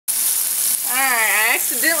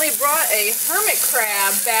accidentally brought a hermit crab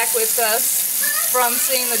back with us from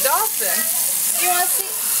seeing the dolphin. You want to see?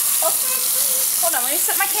 Oh, hold on, let me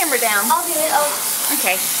set my camera down. I'll do it. Oh.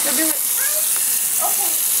 Okay, you'll do it.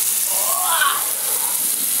 Okay.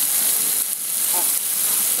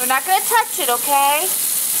 We're not going to touch it, okay?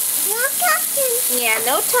 No touching. Yeah,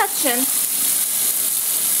 no touching.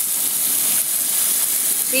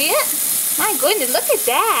 See it? My goodness, look at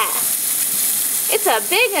that. It's a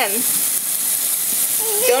big one.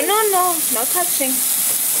 No touching.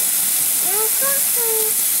 No touching.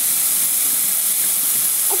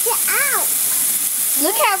 It's out.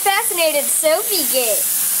 Look how fascinated Sophie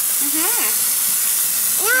gets.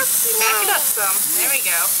 Back it up some. There we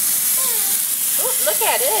go. Ooh, look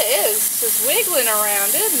at it. It is just wiggling around,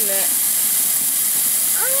 isn't it?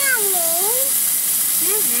 Oh, yeah, me.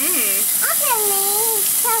 Okay, me.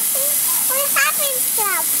 Sophie. We're happy,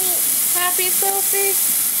 Sophie. Happy, Sophie?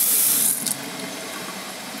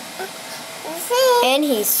 And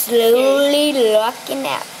he's slowly locking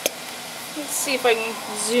out. Let's see if I can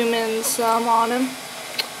zoom in some on him.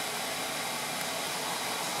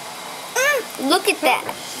 Look at that.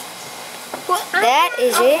 That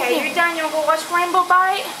is it. Okay, you're done. You want to go watch Rainbow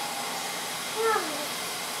Bite?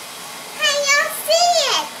 I don't see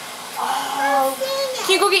it. Oh.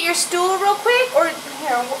 Can you go get your stool real quick? Or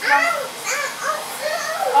here.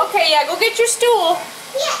 Okay, yeah, go get your stool.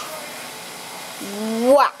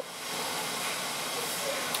 Wow.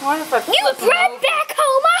 I wonder if I flip You him brought over. back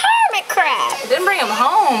home a hermit crab. I didn't bring him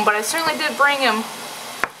home, but I certainly did bring him.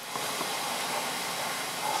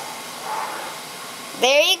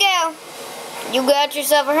 There you go. You got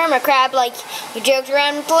yourself a hermit crab like you joked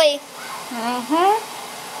around with Lee.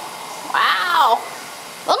 Wow.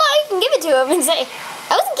 Well, no, you can give it to him and say,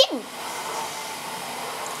 I wasn't kidding.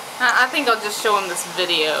 I think I'll just show him this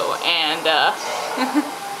video, and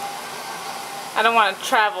I don't want to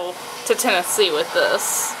travel to Tennessee with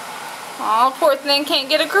this. Aw, poor thing can't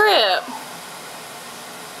get a grip.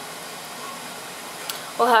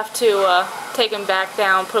 We'll have to take him back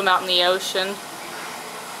down, put him out in the ocean.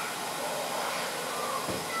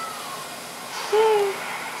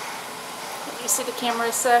 Let me see the camera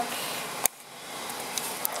a sec.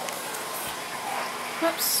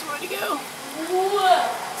 Oops, where'd he go? Whoa.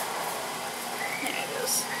 There it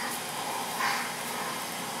is.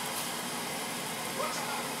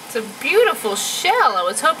 It's a beautiful shell. I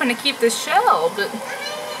was hoping to keep the shell, but...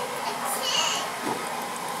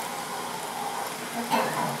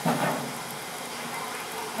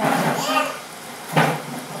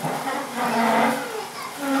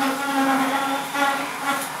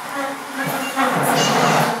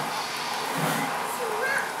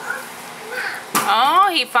 Oh,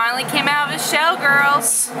 he finally came out of his shell,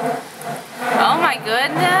 girls. Oh my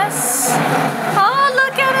goodness. Oh,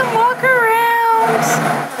 look at him walk around.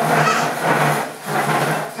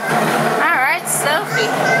 Alright,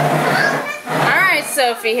 Sophie. Alright,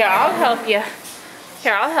 Sophie, here, I'll help you.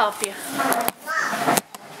 Here, I'll help you.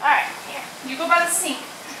 Alright, here. You go by the sink.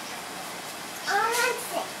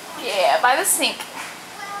 Yeah, by the sink.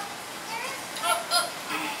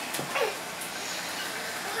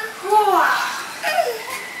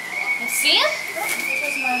 You see him?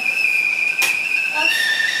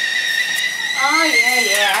 Oh,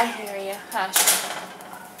 yeah, I hear you. Hush.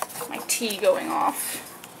 My tea going off.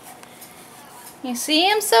 You see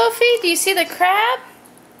him, Sophie? Do you see the crab?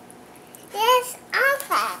 Yes, I'm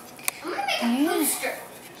crab. I'm going to make a poster.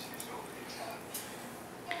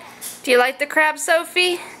 Do you like the crab,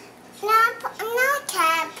 Sophie? No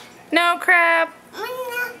crab. No crab?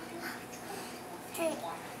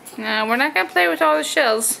 No, we're not going to play with all the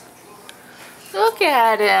shells. Look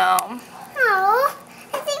at him. Oh,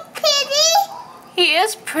 is he pretty? He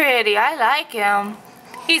is pretty. I like him.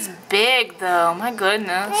 He's big, though. My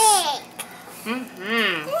goodness. Big.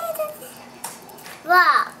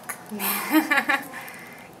 Rock.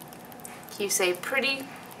 Can you say pretty?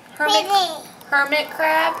 Pretty. Hermit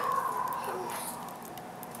crab?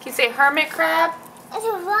 Can you say hermit crab? It's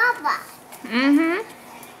a robot.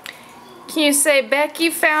 Can you say Becky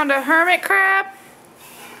found a hermit crab?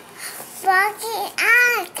 Becky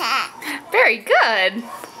and cat. Very good.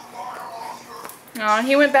 Oh,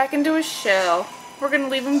 he went back into his shell. We're going to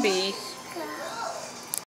leave him be.